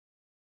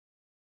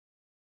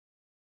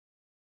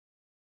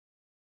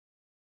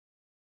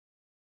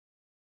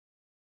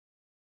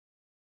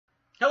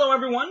Hello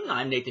everyone,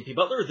 I'm Nathan P.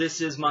 Butler. This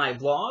is my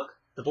vlog.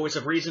 The Voice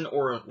of Reason,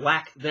 or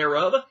lack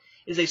thereof,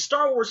 is a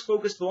Star Wars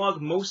focused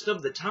vlog most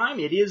of the time.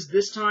 It is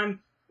this time,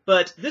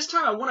 but this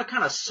time I want to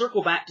kind of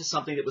circle back to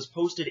something that was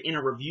posted in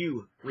a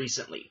review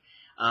recently.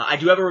 I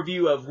do have a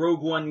review of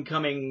Rogue One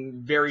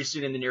coming very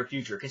soon in the near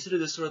future. Consider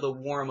this sort of the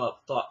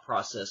warm-up thought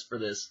process for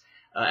this.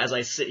 As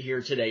I sit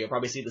here today, you'll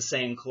probably see the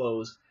same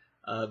clothes,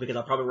 because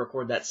I'll probably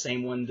record that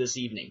same one this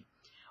evening.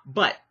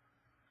 But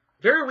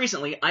very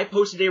recently, I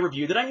posted a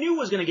review that I knew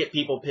was going to get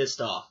people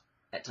pissed off,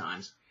 at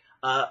times,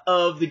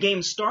 of the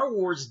game Star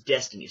Wars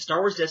Destiny.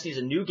 Star Wars Destiny is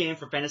a new game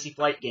for Fantasy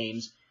Flight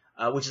Games,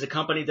 which is a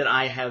company that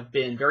I have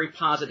been very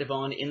positive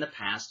on in the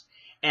past,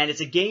 and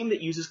it's a game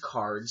that uses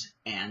cards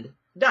and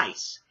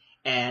dice.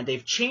 And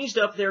they've changed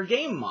up their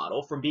game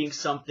model from being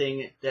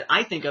something that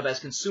I think of as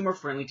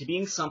consumer-friendly to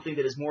being something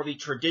that is more of the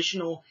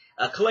traditional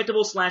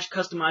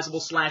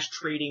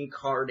collectible/customizable/trading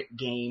card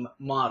game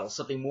model,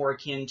 something more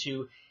akin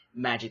to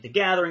Magic the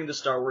Gathering, the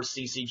Star Wars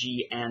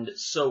CCG, and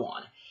so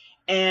on.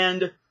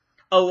 And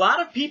a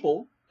lot of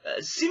people,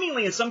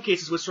 seemingly in some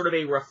cases with sort of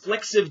a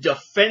reflexive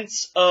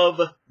defense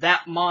of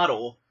that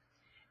model,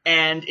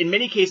 and in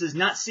many cases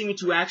not seeming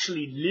to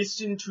actually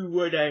listen to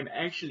what I'm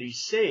actually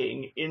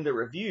saying in the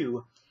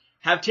review,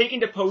 have taken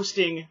to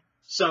posting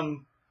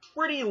some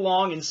pretty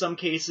long, in some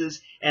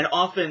cases, and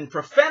often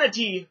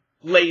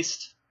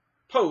profanity-laced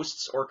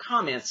posts or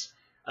comments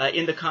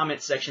in the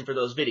comment section for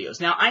those videos.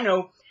 Now, I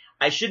know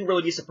I shouldn't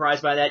really be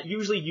surprised by that.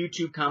 Usually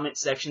YouTube comment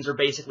sections are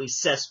basically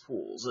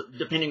cesspools,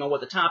 depending on what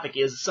the topic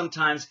is.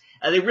 Sometimes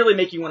they really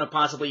make you want to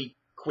possibly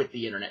quit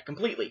the internet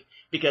completely,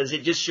 because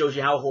it just shows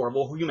you how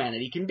horrible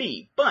humanity can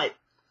be. But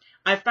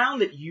I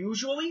found that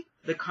usually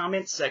the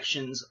comment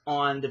sections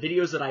on the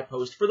videos that I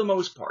post, for the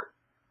most part,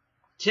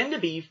 tend to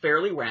be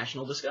fairly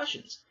rational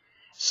discussions.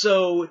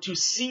 So to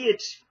see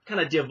it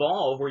kind of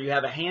devolve, where you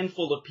have a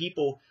handful of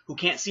people who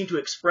can't seem to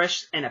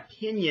express an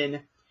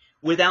opinion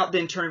without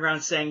then turning around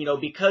and saying, you know,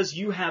 because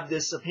you have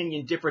this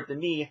opinion different than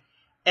me,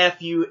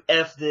 F you,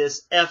 F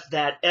this, F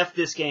that, F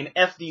this game,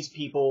 F these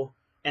people,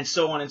 and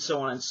so on and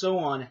so on and so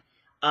on,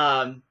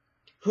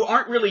 who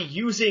aren't really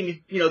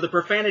using, you know, the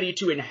profanity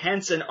to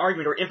enhance an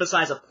argument or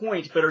emphasize a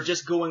point, but are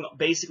just going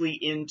basically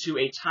into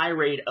a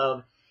tirade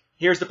of,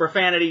 here's the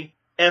profanity,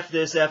 F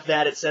this, F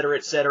that,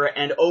 etc.,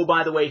 and oh,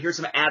 by the way, here's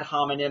some ad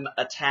hominem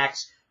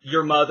attacks,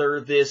 your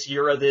mother, this,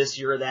 you're a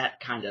that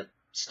kind of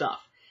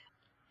stuff.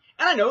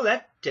 And I know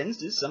that tends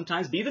to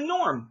sometimes be the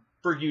norm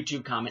for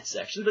YouTube comment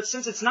sections, but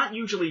since it's not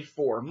usually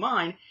for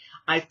mine,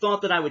 I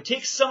thought that I would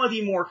take some of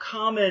the more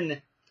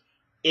common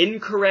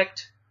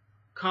incorrect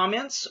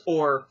comments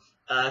or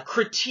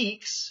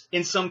critiques,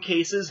 in some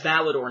cases,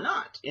 valid or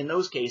not, in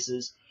those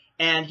cases,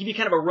 and give you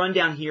kind of a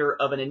rundown here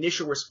of an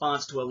initial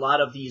response to a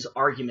lot of these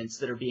arguments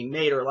that are being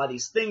made, or a lot of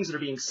these things that are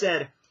being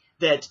said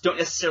that don't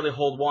necessarily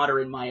hold water,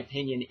 in my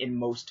opinion, in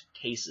most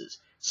cases.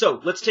 So,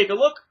 let's take a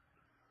look.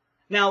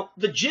 Now,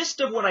 the gist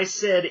of what I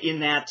said in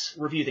that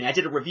review thing, I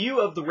did a review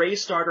of the Rey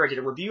starter, I did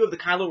a review of the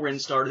Kylo Ren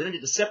starter, then I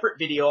did a separate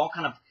video, all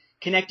kind of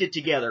connected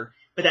together,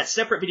 but that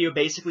separate video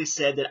basically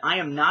said that I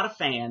am not a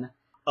fan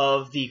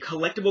of the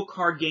collectible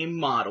card game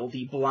model,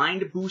 the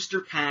blind booster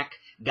pack,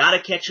 gotta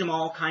catch 'em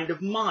all kind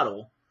of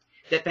model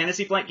that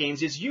Fantasy Flight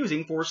Games is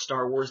using for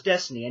Star Wars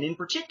Destiny, and in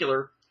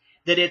particular,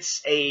 that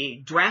it's a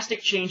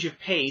drastic change of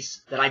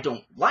pace that I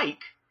don't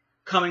like,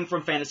 coming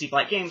from Fantasy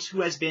Flight Games,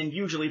 who has been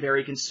usually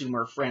very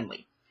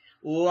consumer-friendly.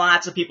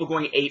 Lots of people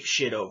going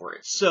apeshit over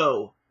it.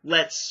 So,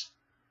 let's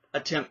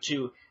attempt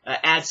to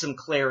add some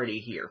clarity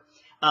here.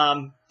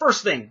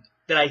 First thing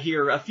that I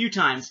hear a few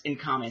times in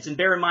comments, and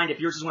bear in mind if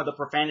yours is one of the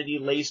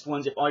profanity-laced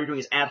ones, if all you're doing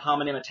is ad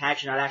hominem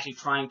attacks, you're not actually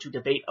trying to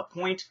debate a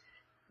point,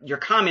 your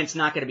comment's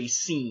not going to be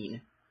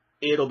seen.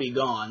 It'll be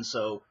gone.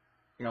 So,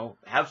 you know,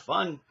 have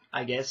fun,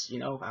 I guess. You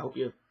know, I hope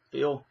you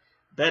feel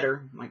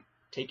better. Might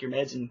take your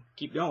meds and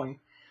keep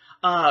going.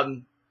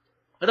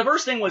 But the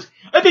first thing was,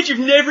 I bet you've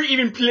never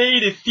even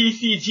played a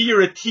CCG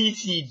or a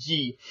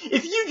TCG.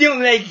 If you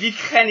don't like this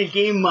kind of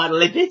game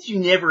model, I bet you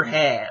never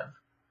have.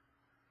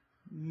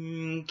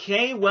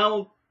 Okay,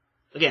 well,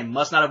 again,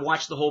 must not have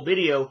watched the whole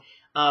video.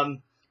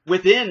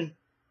 Within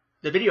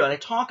the video, I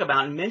talk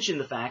about and mention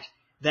the fact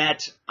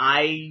that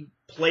I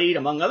played,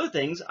 among other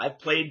things, I've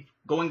played,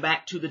 going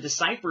back to the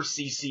Decipher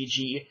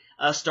CCG,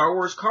 Star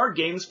Wars card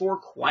games for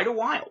quite a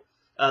while.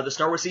 The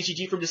Star Wars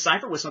CCG from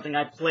Decipher was something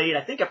I played,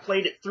 I think I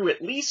played it through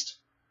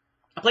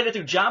I played it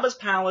through Jabba's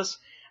Palace.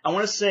 I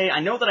want to say, I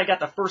know that I got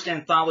the first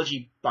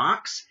anthology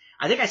box.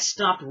 I think I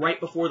stopped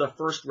right before the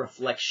first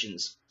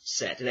Reflections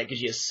set. That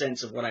gives you a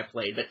sense of what I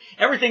played. But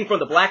everything from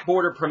the Black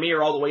Border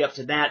premiere all the way up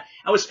to that,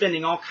 I was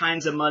spending all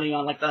kinds of money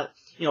on, like, the,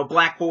 you know,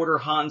 Black Border,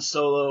 Han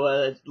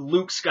Solo,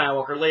 Luke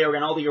Skywalker, Leia,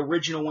 and all the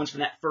original ones from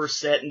that first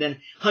set, and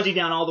then hunting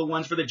down all the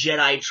ones for the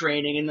Jedi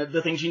training, and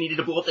the things you needed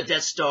to blow up the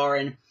Death Star,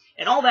 and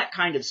all that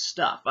kind of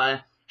stuff.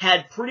 I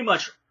had pretty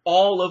much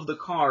all of the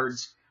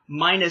cards,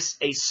 minus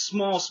a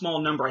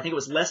small number, I think it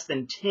was less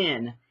than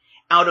 10,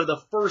 out of the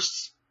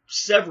first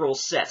several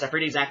sets. I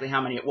forget exactly how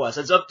many it was.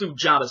 It's up through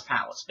Jabba's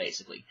Palace,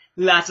 basically.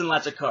 Lots and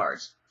lots of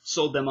cards.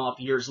 sold them off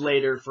years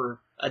later for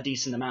a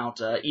decent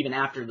amount, even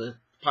after the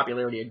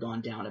popularity had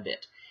gone down a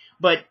bit.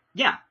 But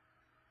yeah,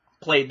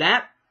 played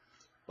that.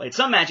 Played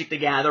some Magic the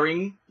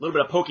Gathering, a little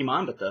bit of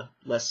Pokemon, but the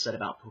less said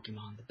about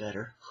Pokemon, the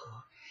better.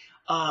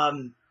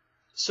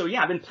 So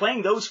yeah, I've been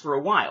playing those for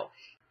a while.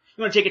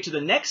 You want to take it to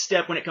the next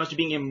step when it comes to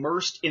being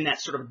immersed in that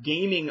sort of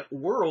gaming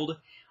world.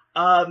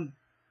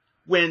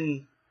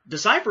 When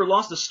Decipher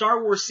lost the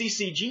Star Wars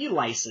CCG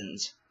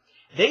license,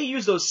 they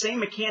used those same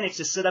mechanics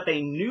to set up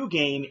a new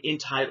game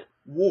entitled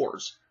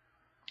Wars.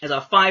 As a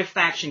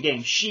 5-faction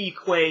game, Shi,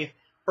 Kuei,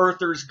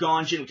 Earthers,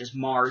 Gonjin, which is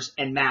Mars,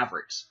 and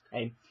Mavericks.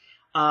 Okay?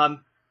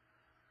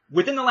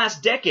 Within the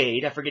last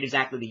decade, I forget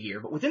exactly the year,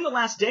 but within the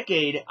last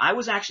decade, I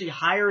was actually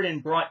hired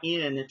and brought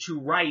in to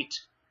write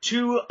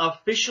 2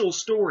 official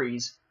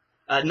stories,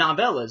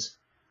 novellas,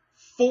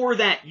 for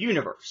that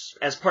universe,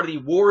 as part of the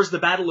Wars, the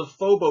Battle of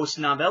Phobos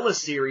novella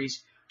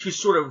series, to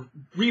sort of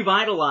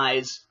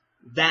revitalize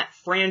that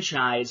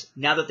franchise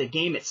now that the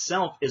game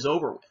itself is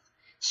over with.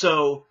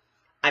 So,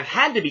 I've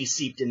had to be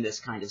seeped in this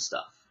kind of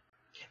stuff.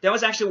 That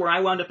was actually where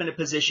I wound up in a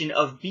position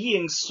of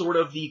being sort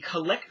of the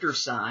collector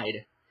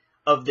side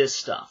of this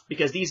stuff,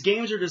 because these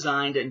games are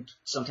designed and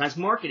sometimes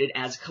marketed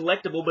as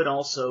collectible, but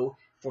also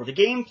for the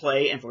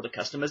gameplay and for the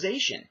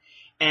customization.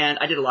 And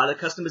I did a lot of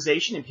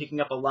customization and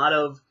picking up a lot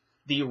of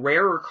the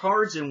rarer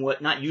cards and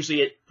whatnot,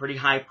 usually at pretty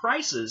high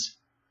prices,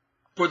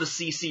 for the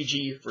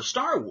CCG for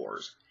Star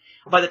Wars.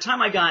 By the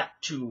time I got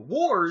to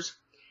Wars,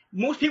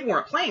 most people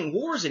weren't playing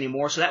Wars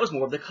anymore, so that was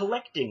more of the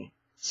collecting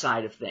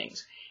side of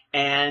things.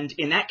 And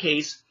in that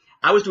case,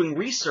 I was doing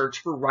research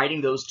for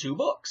writing those 2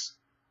 books.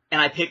 And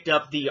I picked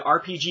up the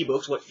RPG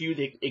books, what few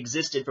that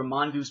existed from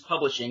Mongoose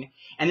Publishing,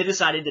 and they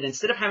decided that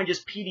instead of having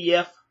just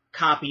PDF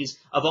copies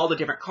of all the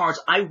different cards,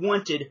 I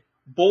wanted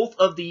both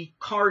of the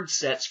card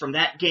sets from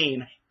that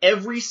game,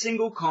 every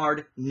single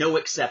card, no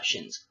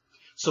exceptions.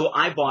 So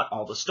I bought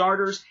all the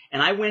starters,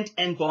 and I went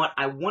and bought,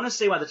 I want to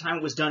say by the time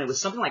it was done, it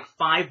was something like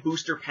 5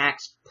 booster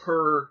packs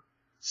per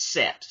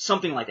set,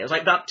 something like that. It was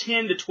like about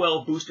 10 to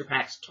 12 booster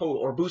packs total,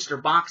 or booster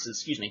boxes,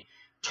 excuse me,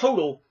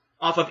 total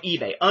off of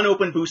eBay,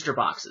 unopened booster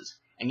boxes.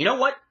 And you know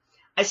what?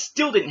 I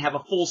still didn't have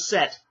a full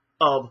set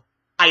of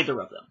either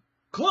of them.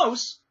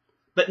 Close,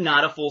 but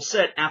not a full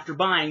set after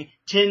buying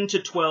 10 to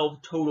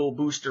 12 total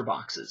booster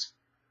boxes.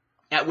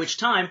 At which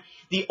time,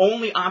 the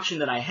only option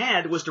that I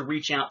had was to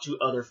reach out to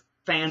other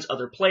fans,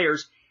 other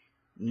players,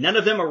 none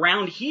of them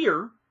around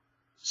here.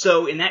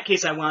 So in that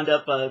case, I wound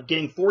up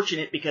getting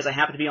fortunate because I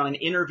happened to be on an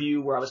interview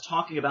where I was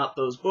talking about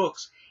those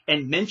books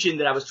and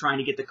mentioned that I was trying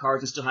to get the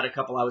cards and still had a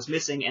couple I was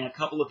missing, and a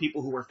couple of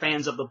people who were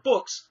fans of the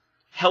books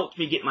helped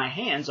me get my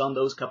hands on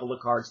those couple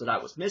of cards that I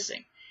was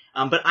missing.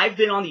 But I've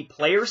been on the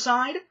player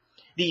side,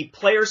 the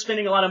player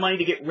spending a lot of money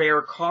to get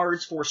rare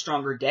cards for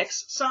stronger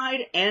decks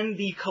side, and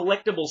the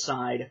collectible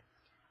side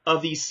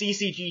of the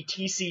CCG,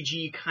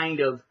 TCG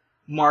kind of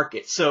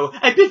market. So,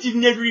 I bet you've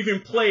never even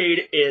played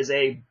is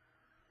a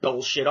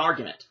bullshit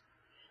argument.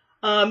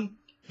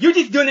 You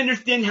just don't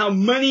understand how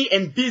money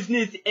and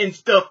business and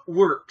stuff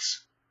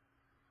works.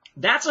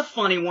 That's a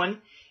funny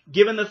one,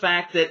 given the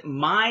fact that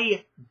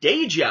my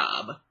day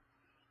job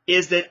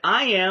is that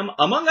I am,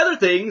 among other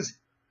things,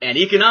 an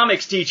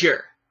economics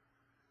teacher.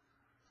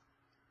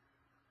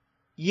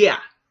 Yeah,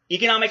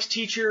 economics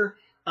teacher.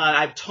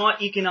 I've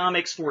taught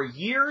economics for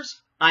years.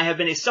 I have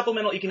been a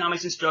supplemental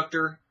economics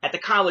instructor at the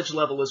college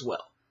level as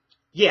well.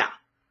 Yeah,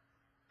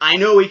 I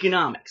know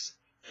economics.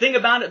 Thing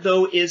about it,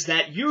 though, is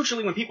that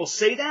usually when people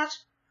say that,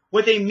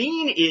 what they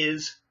mean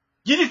is,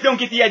 you just don't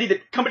get the idea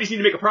that companies need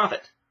to make a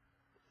profit.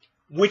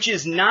 Which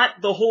is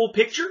not the whole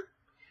picture.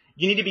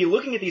 You need to be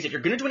looking at these. If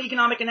you're going to do an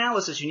economic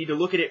analysis, you need to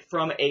look at it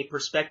from a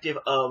perspective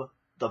of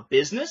the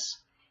business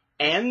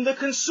and the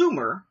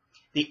consumer,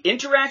 the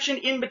interaction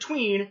in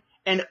between,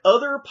 and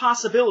other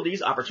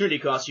possibilities, opportunity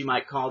costs you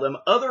might call them,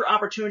 other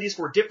opportunities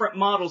for different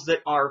models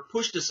that are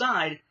pushed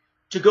aside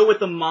to go with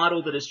the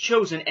model that is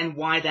chosen and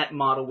why that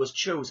model was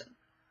chosen.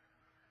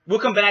 We'll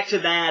come back to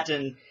that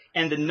and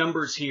the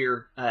numbers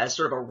here as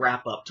sort of a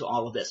wrap-up to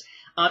all of this.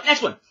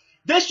 Next one.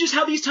 That's just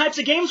how these types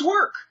of games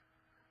work.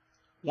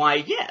 Why,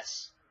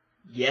 yes.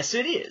 Yes,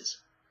 it is.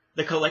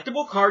 The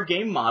collectible card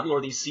game model,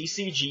 or the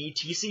CCG,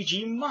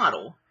 TCG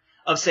model,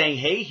 of saying,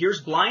 hey, here's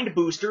blind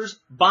boosters,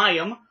 buy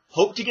them,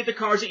 hope to get the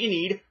cards that you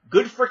need,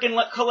 good frickin'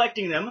 luck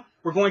collecting them,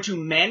 we're going to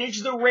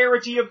manage the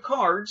rarity of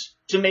cards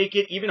to make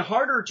it even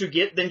harder to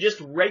get than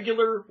just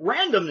regular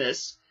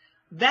randomness,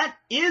 that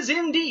is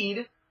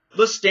indeed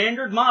the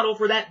standard model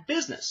for that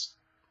business.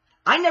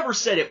 I never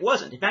said it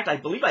wasn't. In fact, I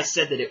believe I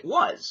said that it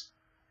was.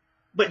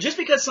 But just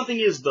because something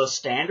is the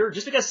standard,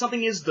 just because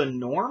something is the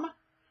norm,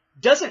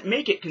 doesn't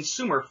make it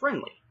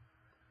consumer-friendly.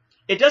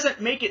 It doesn't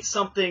make it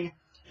something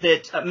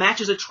that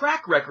matches a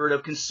track record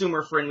of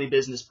consumer-friendly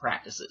business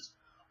practices.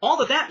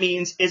 All that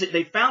means is that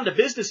they found a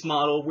business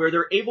model where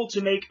they're able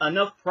to make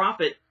enough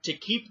profit to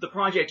keep the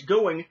project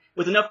going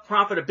with enough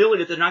profitability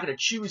that they're not going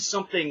to choose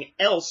something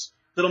else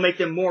that'll make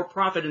them more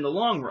profit in the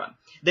long run.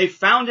 They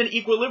found an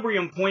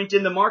equilibrium point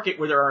in the market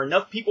where there are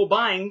enough people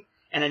buying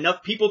and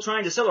enough people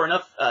trying to sell, or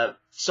enough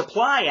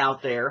supply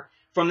out there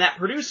from that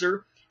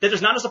producer that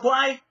there's not a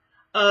supply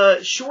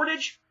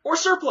shortage or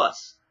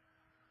surplus.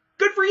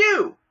 Good for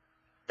you.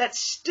 That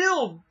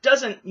still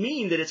doesn't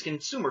mean that it's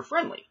consumer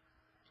friendly.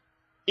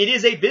 It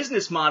is a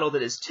business model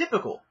that is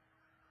typical.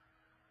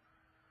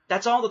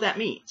 That's all that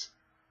means.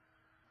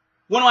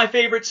 One of my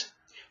favorites,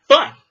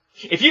 fine.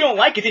 If you don't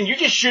like it, then you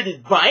just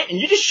shouldn't buy it and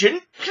you just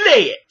shouldn't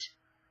play it.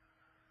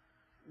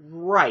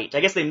 Right. I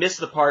guess they missed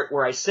the part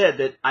where I said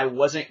that I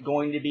wasn't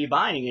going to be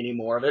buying any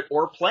more of it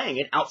or playing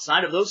it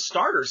outside of those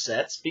starter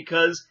sets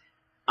because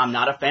I'm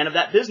not a fan of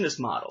that business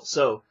model.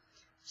 So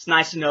it's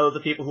nice to know the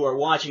people who are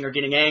watching are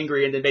getting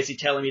angry and then basically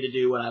telling me to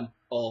do what I'm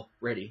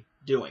already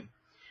doing.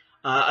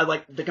 I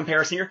like the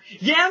comparison here.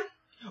 Yeah?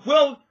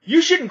 Well,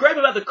 you shouldn't gripe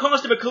about the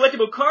cost of a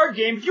collectible card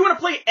game. If you want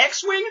to play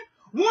X-Wing,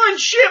 one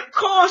ship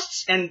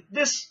costs... And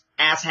this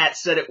asshat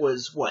said it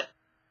was, what,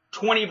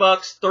 $20,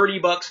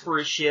 $30 for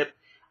a ship.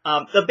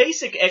 The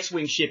basic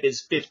X-Wing ship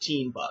is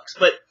 $15.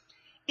 But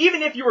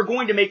even if you were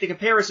going to make the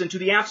comparison to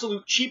the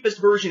absolute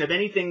cheapest version of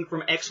anything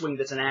from X-Wing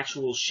that's an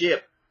actual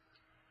ship,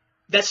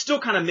 that's still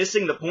kind of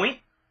missing the point.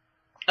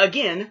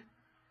 Again,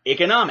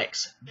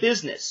 economics,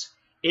 business.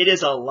 It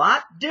is a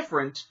lot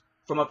different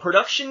from a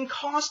production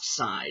cost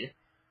side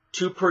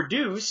to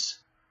produce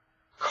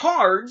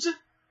cards,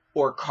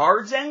 or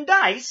cards and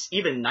dice,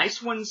 even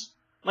nice ones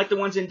like the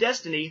ones in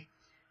Destiny,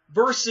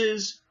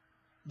 versus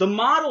the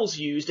models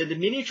used and the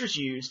miniatures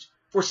used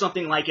for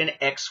something like an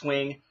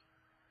X-Wing,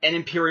 an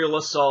Imperial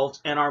Assault,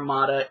 an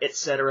Armada,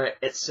 etc.,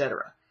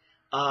 etc.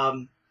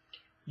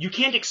 You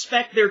can't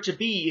expect there to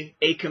be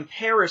a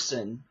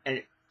comparison,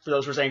 and for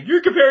those who are saying,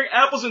 you're comparing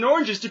apples and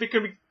oranges to be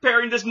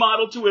comparing this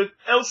model to an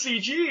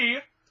LCG.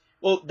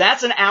 Well,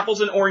 that's an apples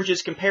and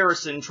oranges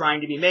comparison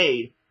trying to be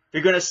made. If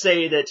you're going to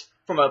say that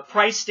from a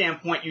price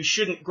standpoint, you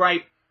shouldn't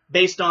gripe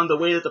based on the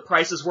way that the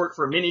prices work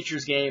for a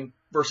miniatures game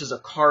versus a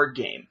card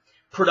game.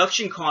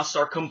 Production costs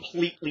are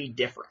completely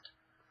different.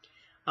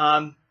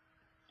 I'm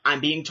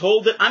being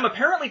told that I'm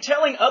apparently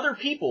telling other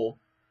people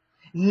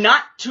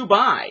not to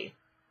buy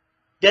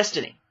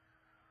Destiny.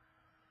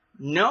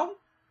 No,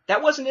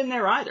 that wasn't in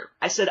there either.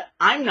 I said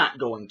I'm not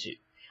going to.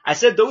 I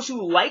said those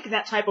who like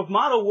that type of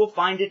model will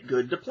find it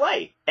good to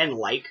play and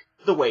like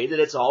the way that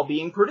it's all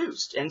being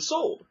produced and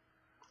sold.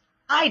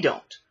 I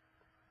don't.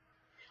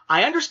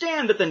 I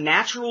understand that the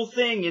natural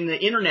thing in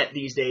the internet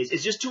these days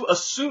is just to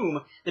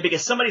assume that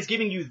because somebody's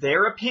giving you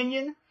their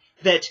opinion,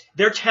 that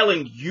they're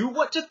telling you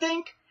what to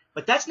think,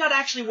 but that's not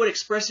actually what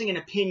expressing an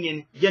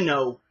opinion,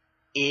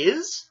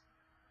 is.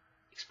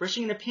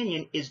 Expressing an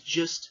opinion is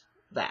just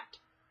that.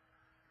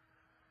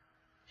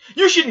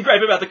 You shouldn't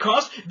gripe about the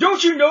cost.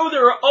 Don't you know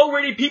there are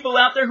already people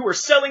out there who are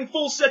selling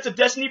full sets of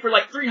Destiny for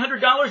like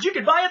 $300? You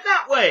could buy it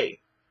that way.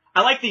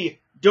 I like the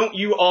don't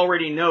you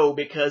already know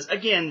because,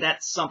 again,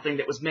 that's something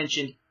that was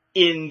mentioned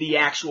in the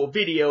actual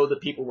video that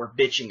people were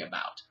bitching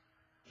about.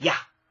 Yeah,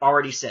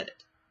 already said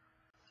it.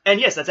 And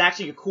yes, that's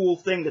actually a cool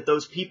thing that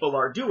those people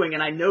are doing,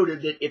 and I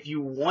noted that if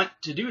you want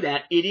to do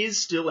that, it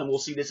is still, and we'll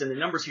see this in the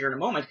numbers here in a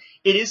moment,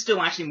 it is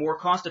still actually more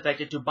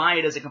cost-effective to buy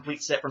it as a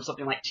complete set from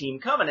something like Team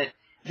Covenant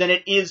than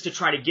it is to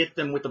try to get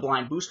them with the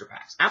blind booster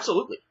packs.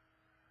 Absolutely.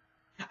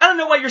 I don't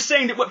know why you're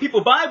saying that what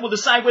people buy will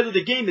decide whether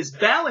the game is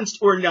balanced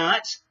or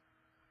not.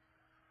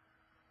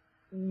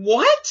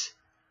 What?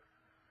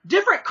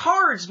 Different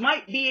cards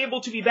might be able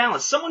to be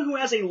balanced. Someone who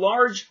has a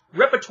large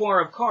repertoire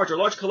of cards or a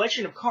large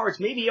collection of cards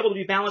may be able to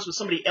be balanced with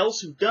somebody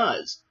else who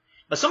does.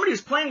 But somebody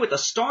who's playing with a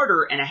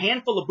starter and a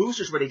handful of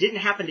boosters where they didn't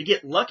happen to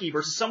get lucky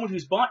versus someone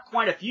who's bought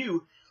quite a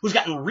few, who's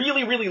gotten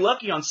really, really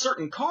lucky on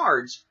certain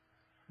cards,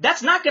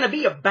 that's not going to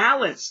be a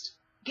balanced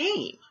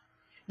game.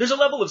 There's a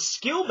level of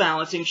skill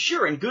balancing,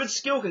 sure, and good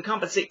skill can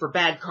compensate for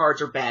bad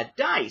cards or bad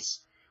dice.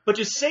 But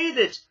to say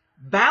that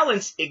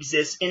balance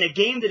exists in a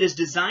game that is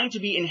designed to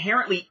be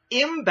inherently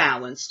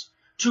imbalanced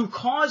to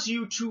cause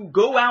you to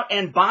go out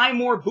and buy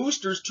more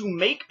boosters to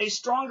make a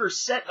stronger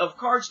set of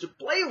cards to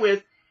play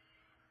with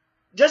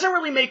doesn't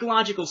really make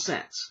logical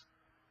sense.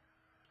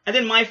 And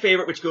then my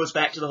favorite, which goes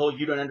back to the whole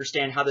you don't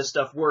understand how this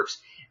stuff works,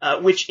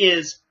 which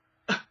is,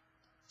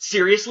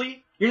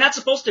 seriously? You're not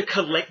supposed to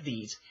collect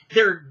these.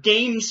 They're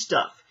game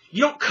stuff.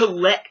 You don't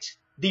collect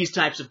these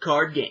types of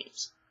card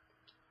games.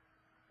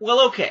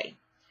 Well, okay.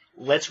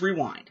 Let's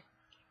rewind.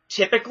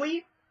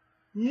 Typically,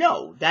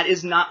 no, that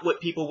is not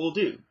what people will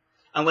do.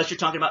 Unless you're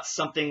talking about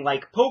something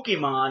like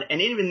Pokemon, and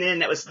even then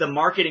that was the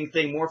marketing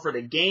thing more for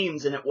the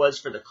games than it was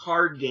for the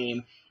card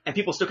game, and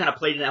people still kind of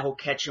played in that whole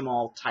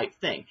catch-em-all type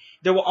thing.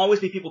 There will always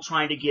be people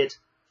trying to get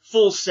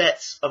full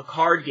sets of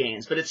card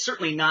games, but it's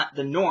certainly not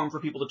the norm for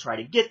people to try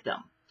to get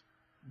them.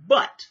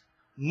 But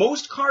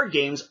most card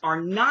games are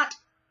not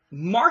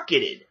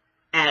marketed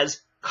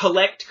as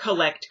collect,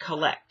 collect,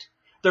 collect.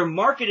 They're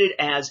marketed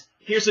as,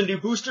 here's a new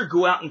booster,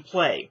 go out and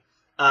play.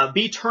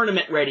 Be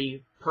tournament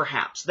ready,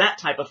 perhaps. That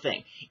type of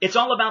thing. It's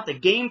all about the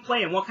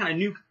gameplay and what kind of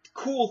new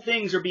cool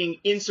things are being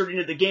inserted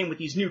into the game with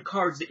these new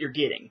cards that you're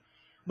getting.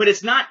 But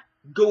it's not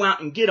go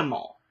out and get them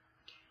all.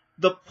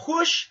 The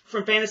push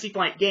from Fantasy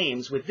Flight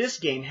Games with this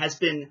game has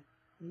been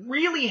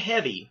really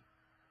heavy,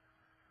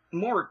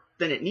 more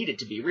than it needed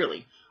to be,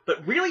 really,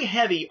 but really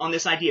heavy on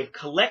this idea of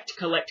collect,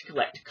 collect,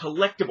 collect,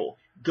 collectible.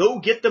 Go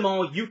get them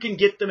all, you can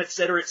get them,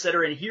 etc.,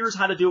 and here's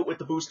how to do it with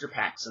the booster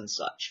packs and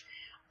such.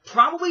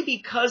 Probably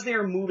because they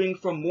are moving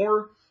from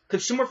more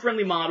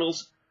consumer-friendly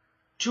models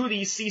to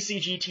the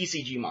CCG,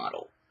 TCG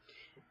model.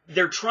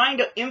 They're trying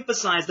to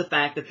emphasize the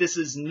fact that this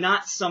is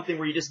not something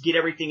where you just get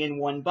everything in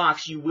one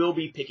box. You will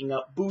be picking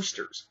up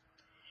boosters.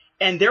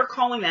 And they're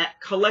calling that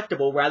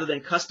collectible rather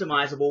than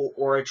customizable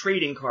or a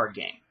trading card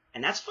game.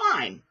 And that's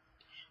fine.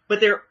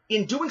 But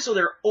in doing so,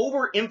 they're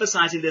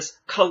overemphasizing this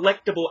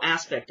collectible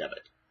aspect of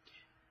it.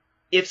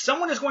 If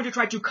someone is going to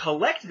try to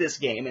collect this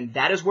game, and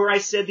that is where I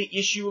said the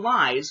issue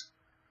lies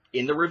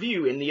in the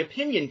review, in the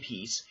opinion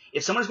piece,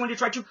 if someone is going to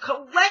try to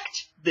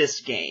collect this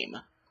game,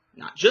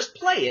 not just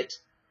play it,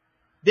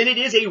 then it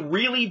is a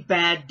really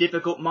bad,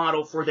 difficult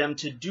model for them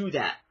to do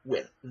that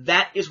with.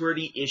 That is where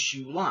the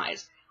issue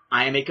lies.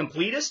 I am a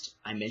completist.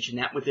 I mentioned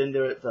that within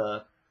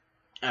the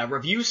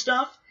review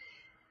stuff.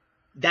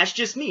 That's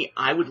just me.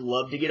 I would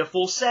love to get a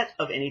full set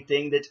of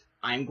anything that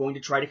I'm going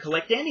to try to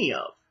collect any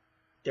of.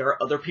 There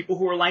are other people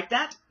who are like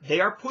that. They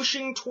are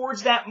pushing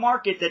towards that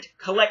market that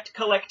collect,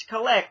 collect,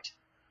 collect,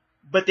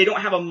 but they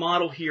don't have a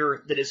model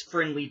here that is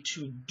friendly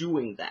to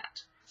doing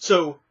that.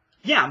 So,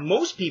 yeah,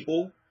 most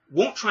people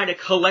won't try to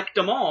collect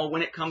them all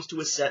when it comes to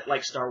a set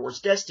like Star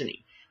Wars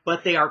Destiny,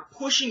 but they are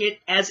pushing it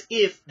as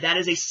if that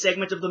is a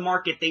segment of the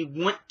market they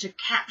want to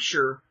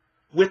capture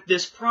with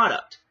this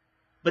product.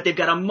 But they've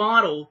got a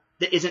model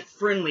that isn't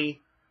friendly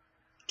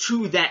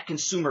to that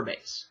consumer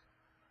base.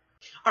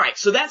 All right,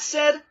 so that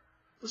said,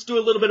 let's do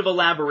a little bit of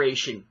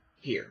elaboration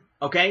here,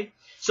 okay?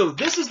 So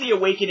this is the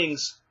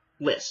Awakenings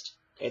list.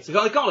 It's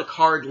called a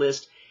card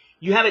list.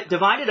 You have it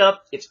divided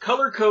up. It's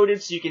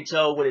color-coded so you can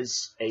tell what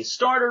is a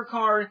starter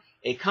card,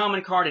 a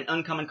common card, an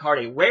uncommon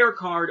card, a rare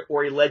card,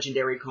 or a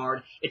legendary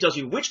card. It tells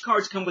you which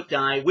cards come with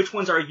die, which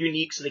ones are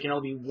unique so they can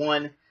only be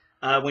one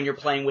when you're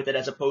playing with it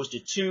as opposed to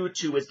two.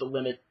 Two is the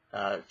limit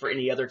for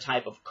any other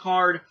type of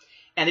card.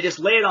 And they just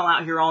lay it all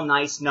out here all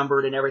nice,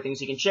 numbered, and everything,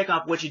 so you can check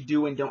off what you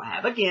do and don't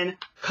have. Again,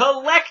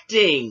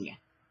 collecting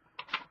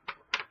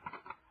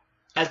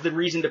as the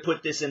reason to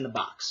put this in the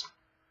box.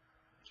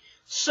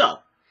 So,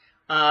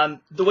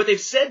 what they've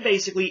said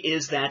basically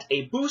is that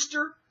a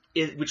booster,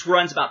 which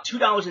runs about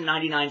 $2.99,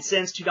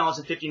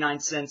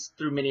 $2.59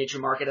 through Miniature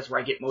Market, that's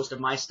where I get most of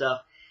my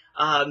stuff,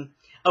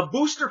 a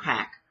booster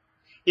pack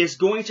is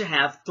going to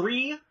have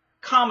 3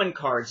 common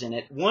cards in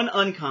it, 1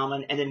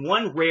 uncommon, and then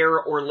 1 rare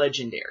or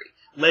legendary.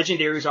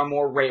 Legendaries are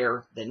more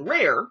rare than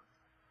rare,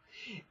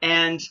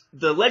 and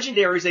the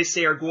legendaries, they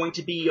say, are going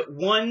to be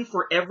 1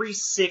 for every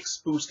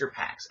 6 booster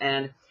packs.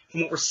 And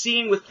from what we're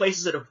seeing with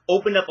places that have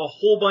opened up a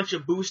whole bunch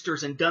of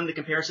boosters and done the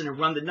comparison and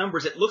run the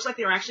numbers, it looks like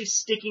they're actually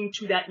sticking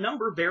to that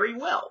number very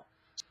well.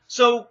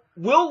 So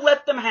we'll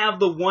let them have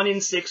the 1 in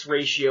 6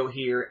 ratio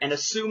here and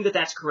assume that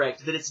that's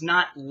correct, that it's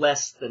not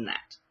less than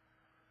that.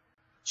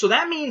 So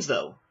that means,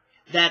 though,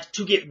 that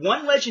to get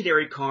 1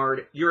 legendary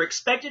card, you're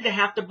expected to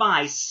have to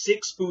buy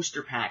 6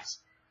 booster packs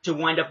to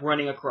wind up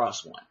running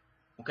across one.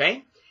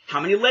 Okay?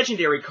 How many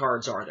legendary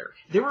cards are there?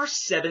 There are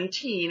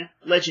 17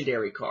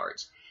 legendary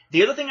cards.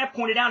 The other thing I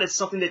pointed out is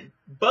something that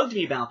bugged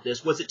me about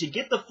this was that to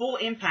get the full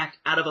impact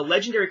out of a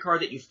legendary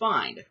card that you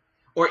find,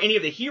 or any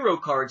of the hero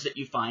cards that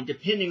you find,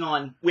 depending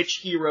on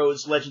which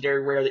hero's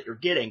legendary rare that you're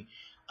getting,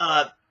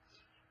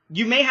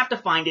 you may have to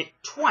find it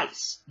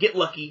twice. Get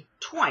lucky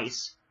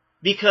twice.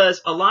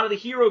 Because a lot of the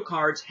hero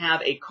cards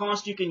have a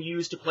cost you can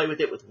use to play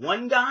with it with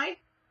 1 die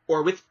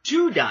or with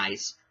 2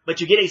 dice, but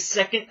you get a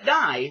second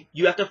die,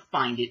 you have to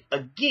find it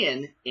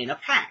again in a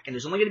pack. And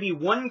there's only going to be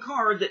 1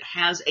 card that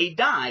has a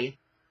die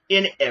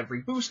in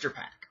every booster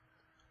pack.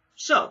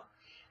 So,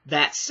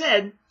 that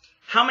said,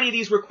 how many of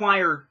these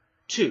require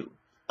 2?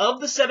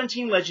 Of the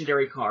 17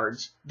 legendary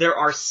cards, there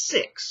are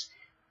 6.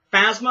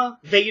 Phasma,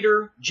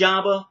 Vader,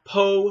 Jabba,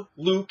 Poe,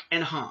 Luke,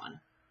 and Han.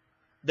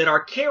 That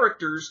are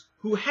characters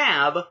who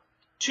have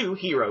 2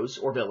 heroes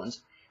or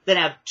villains that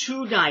have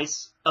 2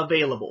 dice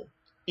available,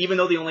 even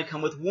though they only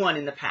come with 1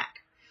 in the pack.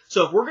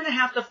 So if we're going to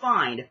have to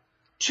find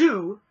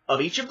 2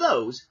 of each of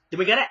those, then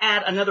we got to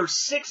add another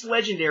 6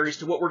 legendaries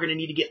to what we're going to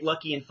need to get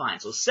lucky and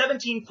find. So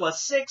 17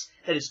 plus 6,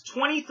 that is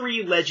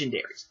 23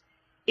 legendaries.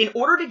 In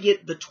order to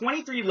get the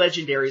 23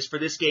 legendaries for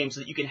this game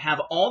so that you can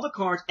have all the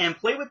cards and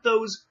play with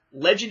those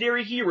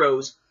legendary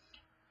heroes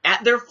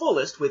at their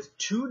fullest with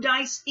 2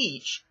 dice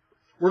each,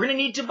 we're going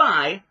to need to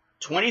buy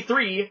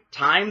 23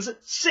 times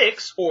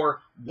 6, or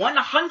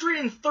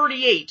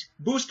 138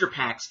 booster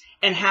packs,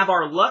 and have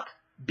our luck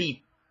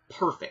be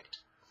perfect.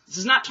 This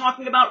is not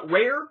talking about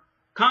rare,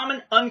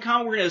 common,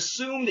 uncommon. We're going to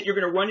assume that you're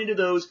going to run into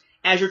those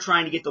as you're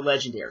trying to get the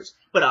legendaries.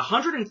 But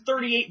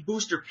 138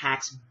 booster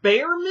packs,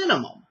 bare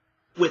minimum,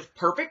 with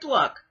perfect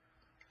luck,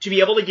 to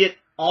be able to get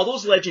all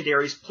those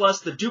legendaries,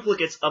 plus the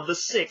duplicates of the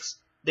 6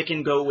 that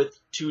can go with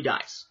 2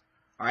 dice.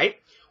 Alright?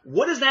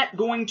 What is that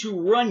going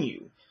to run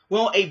you?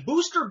 Well, a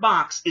booster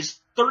box is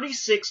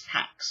 36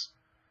 packs,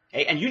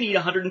 okay, and you need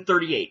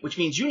 138, which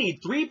means you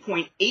need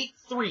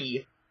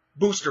 3.83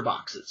 booster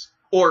boxes,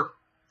 or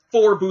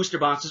 4 booster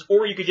boxes,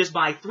 or you could just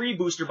buy 3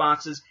 booster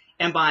boxes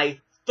and buy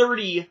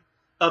 30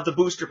 of the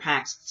booster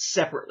packs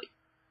separately.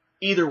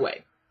 Either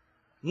way.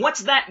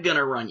 What's that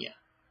gonna run you?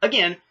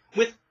 Again,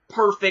 with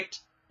perfect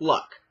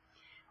luck.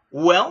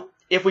 Well,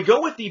 if we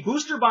go with the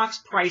booster box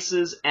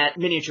prices at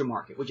Miniature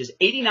Market, which is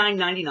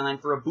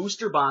 $89.99 for a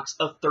booster box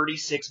of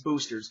 36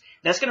 boosters,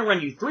 that's going to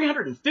run you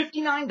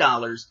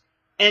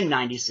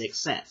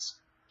 $359.96.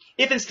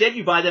 If instead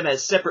you buy them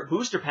as separate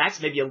booster packs,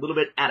 maybe a little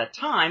bit at a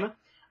time,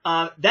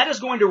 that is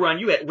going to run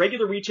you at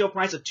regular retail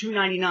price of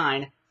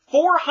 $299,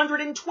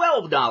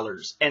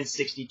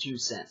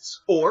 $412.62.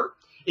 Or,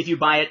 if you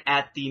buy it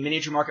at the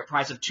Miniature Market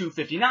price of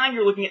 $259,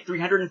 you're looking at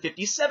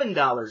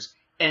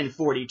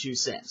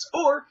 $357.42.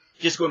 Or,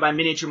 just going by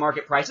Miniature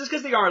Market prices,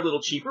 because they are a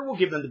little cheaper, we'll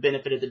give them the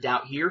benefit of the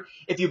doubt here.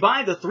 If you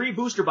buy the 3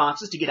 booster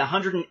boxes to get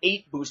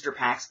 108 booster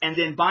packs, and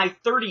then buy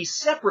 30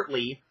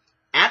 separately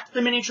at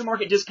the Miniature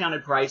Market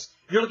discounted price,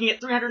 you're looking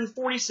at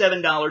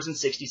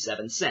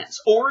 $347.67.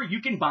 Or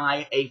you can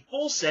buy a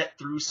full set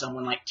through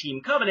someone like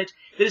Team Covenant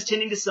that is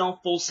tending to sell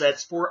full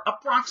sets for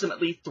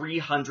approximately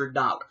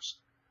 $300.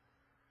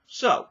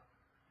 So,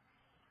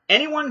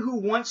 anyone who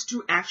wants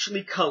to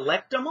actually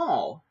collect them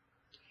all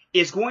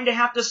is going to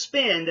have to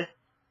spend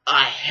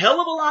a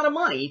hell of a lot of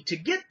money to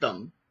get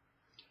them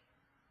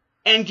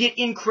and get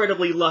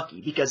incredibly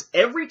lucky, because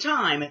every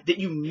time that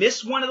you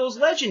miss one of those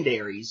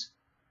legendaries,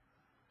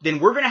 then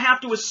we're going to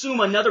have to assume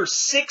another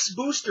 6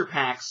 booster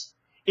packs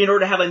in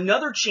order to have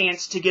another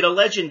chance to get a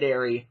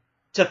legendary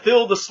to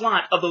fill the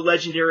slot of the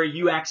legendary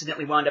you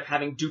accidentally wound up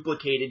having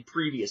duplicated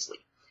previously.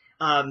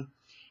 It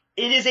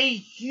is a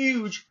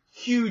huge,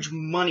 huge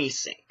money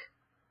sink.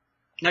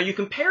 Now you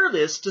compare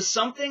this to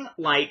something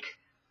like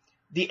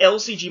the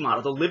LCG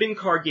model, the living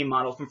card game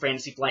model from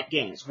Fantasy Flight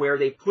Games, where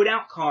they put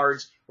out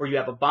cards where you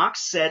have a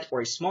box set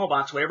or a small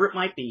box, whatever it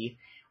might be,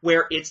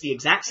 where it's the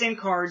exact same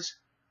cards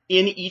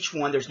in each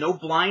one. There's no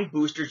blind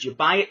boosters. You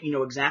buy it, you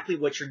know exactly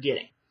what you're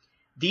getting.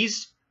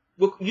 These,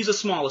 we'll use the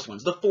smallest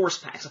ones, the Force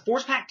Packs. A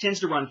Force Pack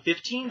tends to run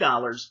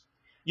 $15.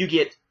 You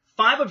get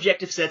 5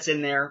 objective sets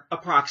in there,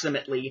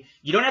 approximately.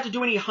 You don't have to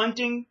do any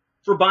hunting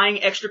for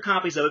buying extra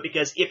copies of it,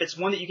 because if it's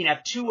one that you can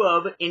have 2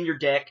 of in your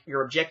deck,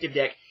 your objective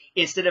deck,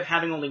 instead of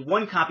having only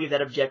 1 copy of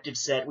that objective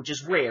set, which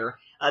is rare,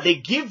 they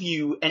give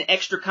you an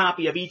extra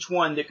copy of each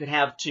one that could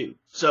have 2.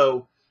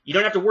 So you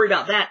don't have to worry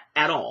about that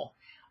at all.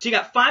 So you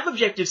got 5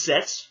 objective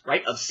sets,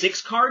 right, of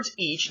 6 cards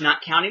each,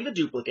 not counting the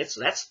duplicates,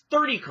 so that's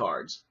 30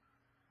 cards,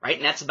 right,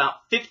 and that's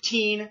about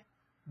 $15,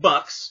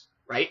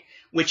 right,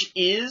 which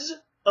is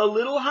a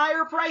little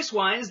higher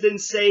price-wise than,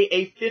 say,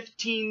 a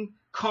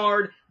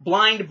 15-card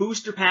blind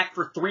booster pack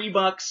for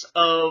 $3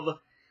 of,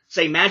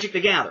 say, Magic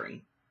the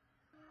Gathering.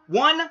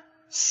 One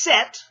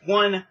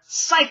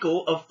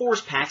cycle of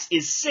Force Packs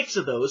is 6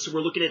 of those, so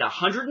we're looking at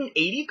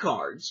 180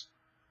 cards.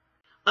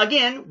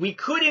 Again, we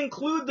could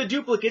include the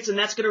duplicates, and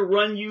that's going to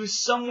run you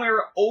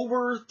somewhere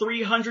over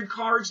 300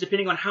 cards,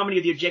 depending on how many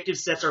of the objective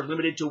sets are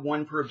limited to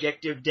 1 per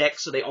objective deck,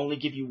 so they only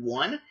give you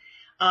 1.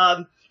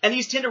 And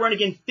these tend to run,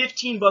 again,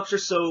 $15 or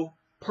so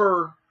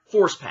per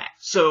Force Pack.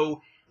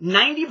 So,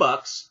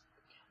 $90,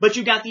 but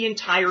you got the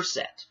entire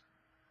set.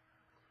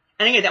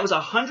 And again, that was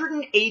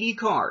 180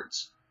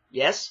 cards.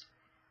 Yes?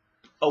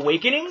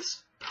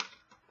 Awakenings,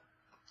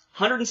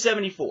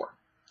 174.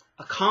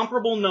 A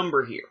comparable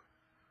number here.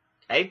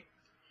 Okay?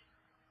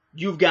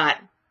 You've got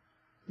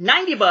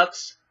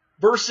 $90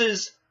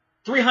 versus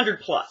 300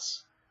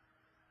 plus.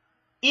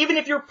 Even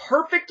if you're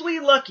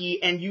perfectly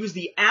lucky and use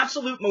the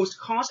absolute most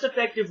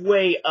cost-effective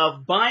way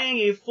of buying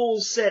a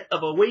full set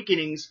of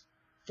Awakenings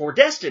for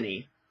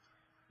Destiny,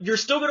 you're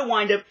still going to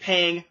wind up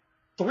paying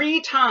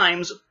 3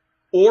 times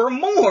or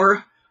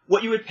more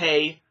what you would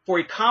pay for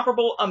a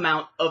comparable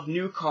amount of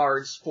new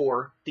cards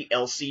for the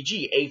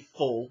LCG, a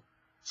full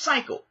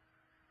cycle.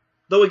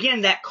 Though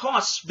again, that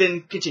cost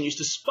then continues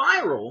to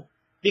spiral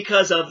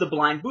because of the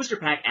blind booster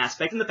pack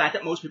aspect and the fact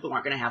that most people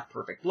aren't going to have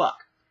perfect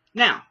luck.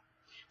 Now,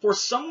 for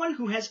someone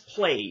who has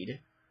played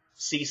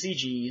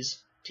CCGs,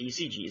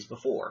 TCGs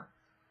before,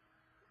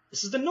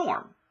 this is the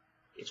norm.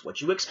 It's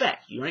what you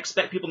expect. You don't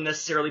expect people to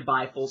necessarily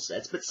buy full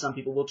sets, but some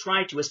people will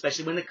try to,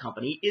 especially when the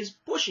company is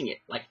pushing it,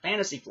 like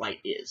Fantasy Flight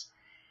is.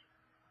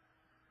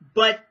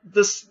 But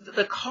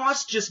the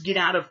costs just get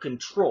out of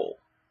control.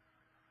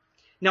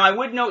 Now, I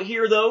would note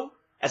here, though,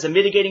 as a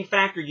mitigating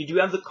factor, you do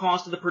have the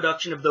cost of the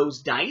production of those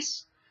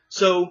dice.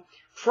 So,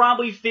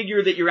 probably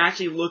figure that you're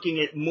actually looking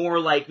at more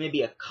like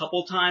maybe a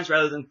couple times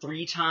rather than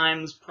 3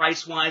 times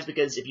price-wise,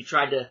 because if you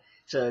tried to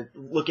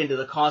look into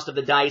the cost of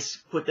the dice,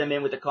 put them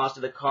in with the cost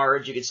of the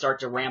cards, you could start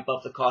to ramp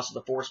up the cost of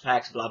the Force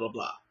Packs, blah, blah,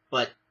 blah.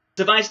 But,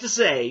 suffice to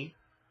say,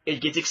 it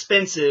gets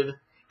expensive,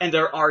 and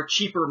there are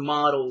cheaper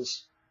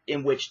models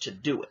in which to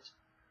do it.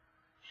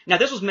 Now,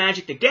 this was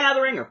Magic the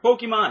Gathering, or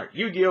Pokemon, or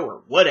Yu-Gi-Oh,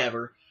 or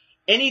whatever.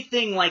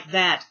 Anything like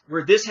that,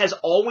 where this has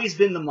always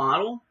been the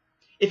model,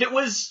 if it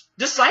was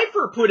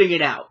Decipher putting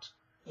it out,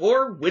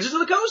 or Wizards of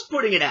the Coast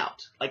putting it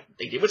out, like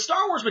they did with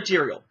Star Wars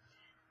material,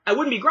 I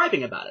wouldn't be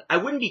griping about it. I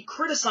wouldn't be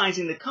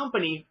criticizing the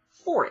company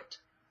for it.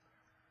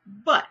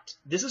 But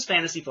this is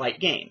Fantasy Flight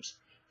Games.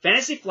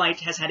 Fantasy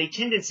Flight has had a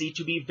tendency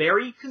to be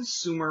very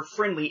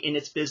consumer-friendly in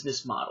its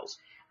business models.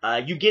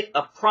 You get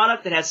a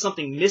product that has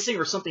something missing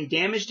or something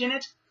damaged in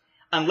it,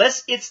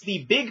 unless it's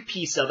the big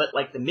piece of it,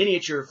 like the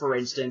miniature, for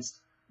instance,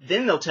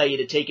 then they'll tell you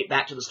to take it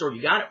back to the store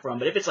you got it from.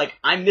 But if it's like,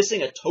 I'm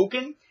missing a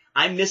token,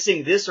 I'm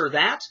missing this or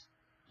that,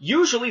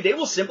 usually they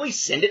will simply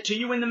send it to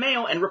you in the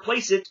mail and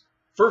replace it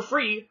for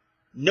free,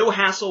 no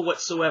hassle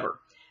whatsoever.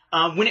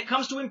 When it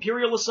comes to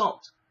Imperial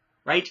Assault,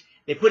 right,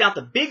 they put out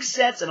the big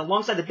sets, and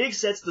alongside the big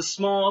sets, the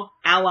small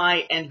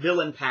ally and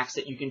villain packs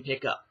that you can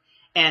pick up.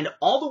 And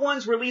all the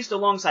ones released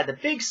alongside the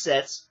big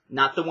sets,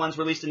 not the ones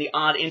released in the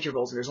odd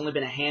intervals, and there's only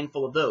been a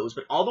handful of those,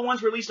 but all the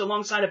ones released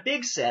alongside a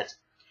big set,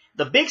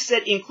 the big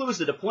set includes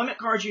the deployment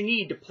cards you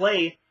need to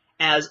play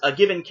as a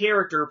given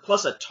character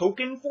plus a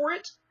token for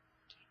it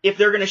if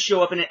they're going to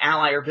show up in an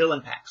ally or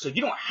villain pack. So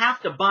you don't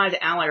have to buy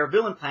the ally or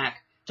villain pack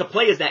to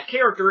play as that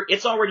character.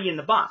 It's already in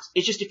the box.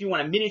 It's just if you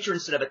want a miniature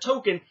instead of a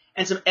token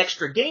and some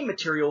extra game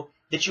material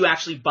that you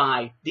actually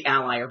buy the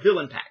ally or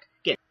villain pack.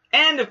 Again,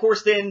 and of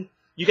course then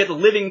you get the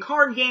living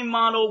card game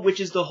model, which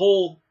is the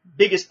whole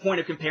biggest point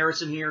of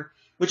comparison here,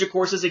 which of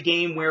course is a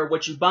game where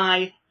what you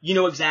buy, you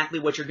know exactly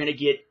what you're going to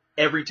get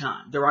every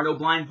time. There are no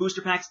blind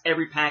booster packs.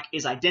 Every pack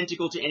is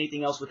identical to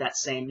anything else with that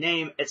same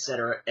name,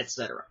 etc.,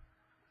 etc.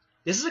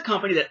 This is a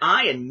company that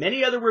I and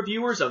many other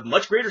reviewers of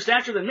much greater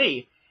stature than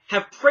me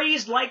have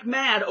praised like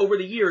mad over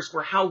the years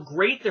for how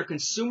great their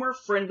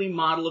consumer-friendly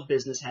model of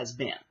business has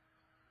been.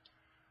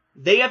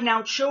 They have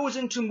now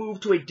chosen to move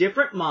to a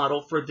different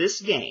model for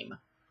this game,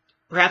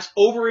 perhaps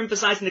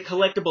overemphasizing the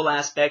collectible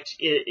aspect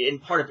in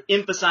part of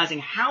emphasizing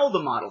how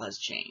the model has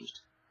changed.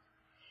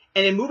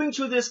 And in moving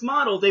to this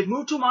model, they've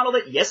moved to a model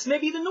that, yes, may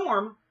be the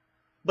norm,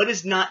 but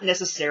is not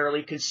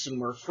necessarily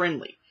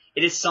consumer-friendly.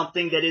 It is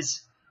something that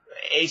is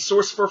a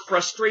source for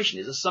frustration.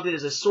 It is something that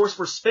is a source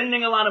for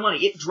spending a lot of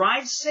money. It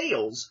drives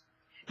sales,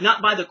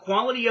 not by the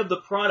quality of the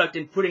product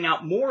and putting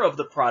out more of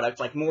the product,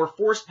 like more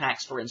force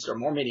packs, for instance, or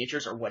more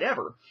miniatures or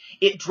whatever.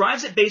 It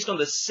drives it based on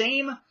the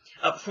same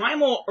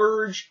primal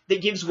urge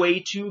that gives way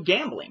to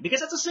gambling,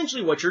 because that's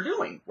essentially what you're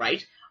doing,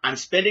 right? I'm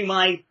spending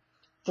my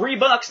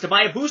 $3 to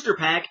buy a booster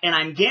pack, and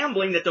I'm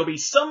gambling that there'll be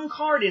some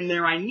card in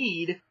there I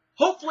need.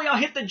 Hopefully I'll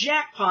hit the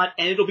jackpot,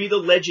 and it'll be the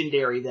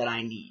legendary that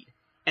I need.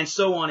 And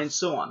so on and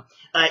so on.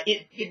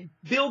 It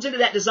builds into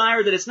that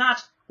desire that it's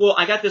not, well,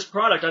 I got this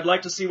product, I'd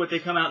like to see what they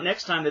come out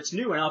next time that's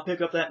new, and I'll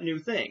pick up that new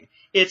thing.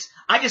 It's,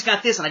 I just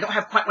got this, and I don't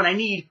have quite what I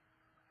need.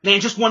 Man,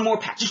 just one more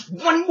pack. Just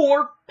one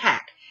more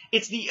pack.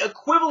 It's the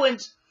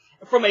equivalent,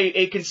 from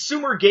a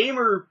consumer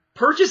gamer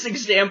purchasing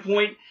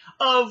standpoint,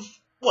 of,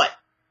 what?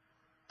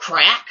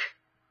 Crack?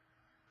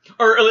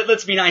 Or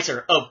let's be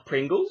nicer, of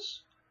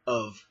Pringles?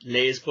 Of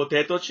Lay's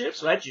potato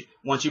chips, right?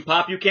 Once you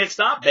pop, you can't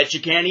stop. Bet you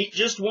can't eat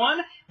just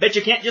one. Bet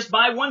you can't just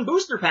buy one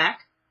booster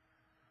pack.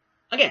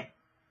 Again,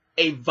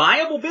 a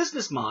viable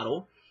business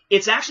model.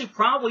 It's actually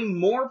probably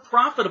more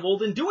profitable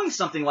than doing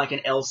something like an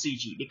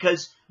LCG,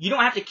 because you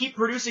don't have to keep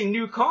producing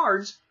new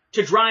cards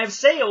to drive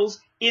sales.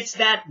 It's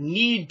that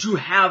need to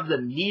have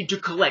them, need to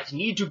collect,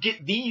 need to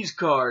get these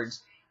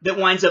cards that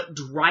winds up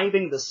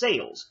driving the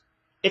sales.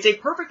 It's a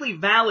perfectly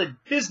valid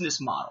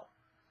business model.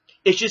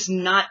 It's just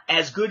not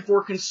as good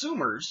for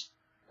consumers,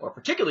 or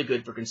particularly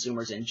good for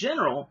consumers in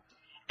general,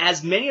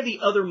 as many of the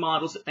other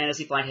models that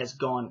Fantasy Flight has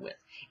gone with.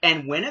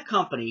 And when a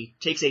company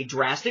takes a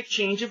drastic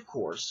change of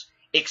course,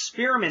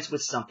 experiments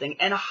with something,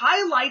 and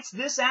highlights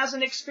this as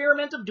an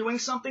experiment of doing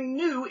something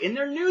new in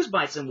their news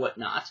bites and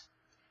whatnot,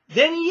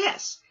 then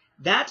yes,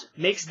 that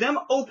makes them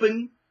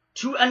open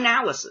to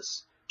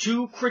analysis,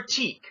 to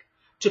critique,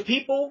 to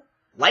people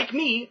like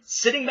me,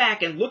 sitting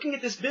back and looking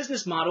at this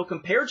business model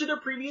compared to their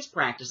previous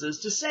practices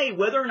to say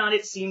whether or not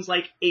it seems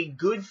like a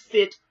good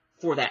fit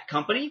for that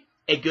company,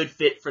 a good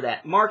fit for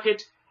that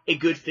market, a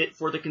good fit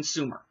for the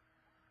consumer.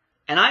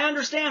 And I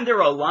understand there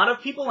are a lot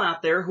of people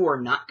out there who are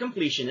not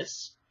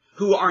completionists,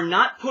 who are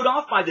not put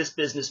off by this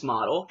business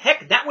model.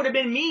 Heck, that would have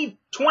been me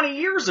 20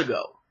 years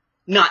ago,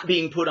 not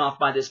being put off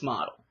by this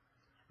model.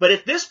 But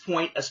at this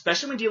point,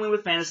 especially when dealing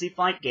with Fantasy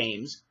Flight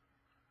games,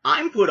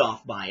 I'm put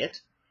off by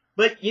it.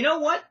 But you know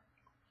what?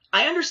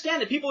 I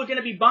understand that people are going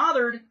to be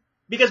bothered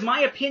because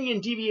my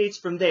opinion deviates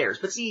from theirs.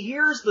 But see,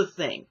 here's the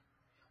thing.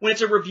 When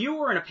it's a review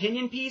or an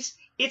opinion piece,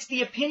 it's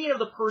the opinion of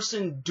the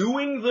person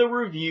doing the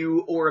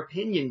review or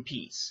opinion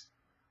piece.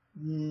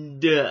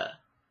 Duh.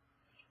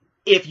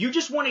 If you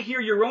just want to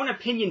hear your own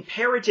opinion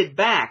parroted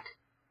back,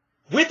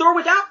 with or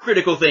without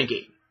critical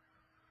thinking,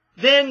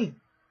 then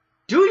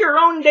do your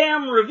own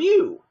damn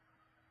review.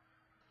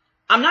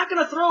 I'm not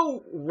going to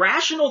throw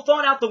rational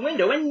thought out the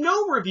window, and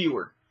no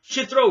reviewer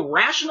should throw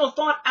rational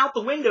thought out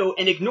the window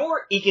and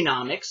ignore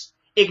economics,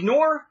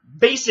 ignore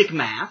basic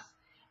math,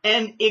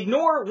 and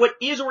ignore what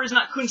is or is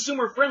not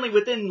consumer-friendly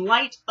within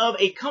light of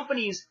a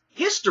company's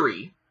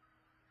history,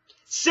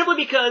 simply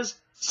because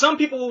some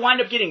people will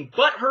wind up getting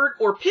butthurt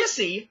or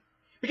pissy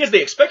because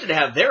they expected to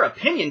have their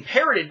opinion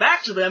parroted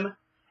back to them,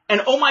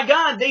 and oh my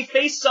god, they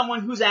face someone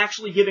who's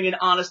actually giving an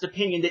honest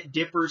opinion that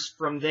differs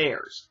from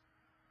theirs.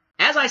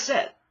 As I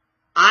said,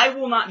 I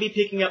will not be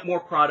picking up more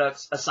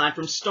products aside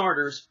from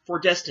starters for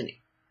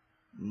Destiny.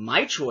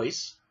 My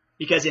choice,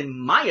 because in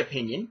my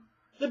opinion,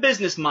 the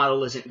business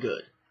model isn't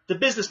good. The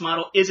business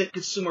model isn't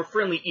consumer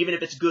friendly, even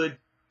if it's good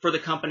for the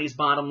company's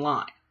bottom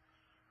line.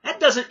 That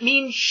doesn't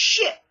mean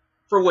shit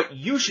for what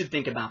you should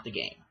think about the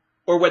game,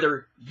 or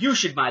whether you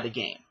should buy the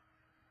game.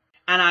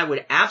 And I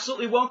would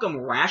absolutely welcome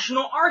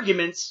rational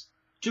arguments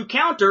to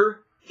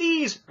counter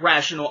these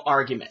rational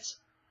arguments.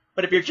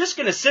 But if you're just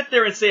going to sit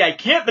there and say, I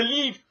can't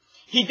believe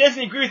he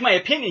doesn't agree with my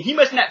opinion, he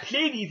must not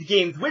play these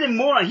games, what a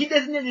moron, he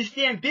doesn't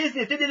understand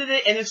business, and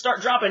then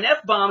start dropping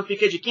F-bombs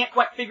because you can't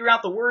quite figure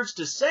out the words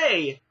to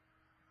say,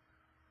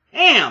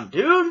 damn,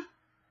 dude,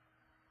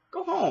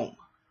 go home,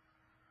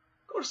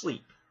 go to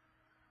sleep,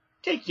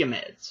 take your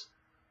meds.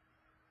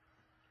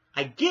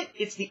 I get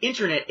it's the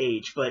internet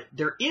age, but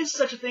there is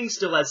such a thing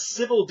still as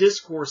civil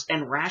discourse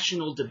and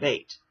rational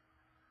debate.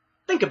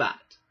 Think about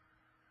it.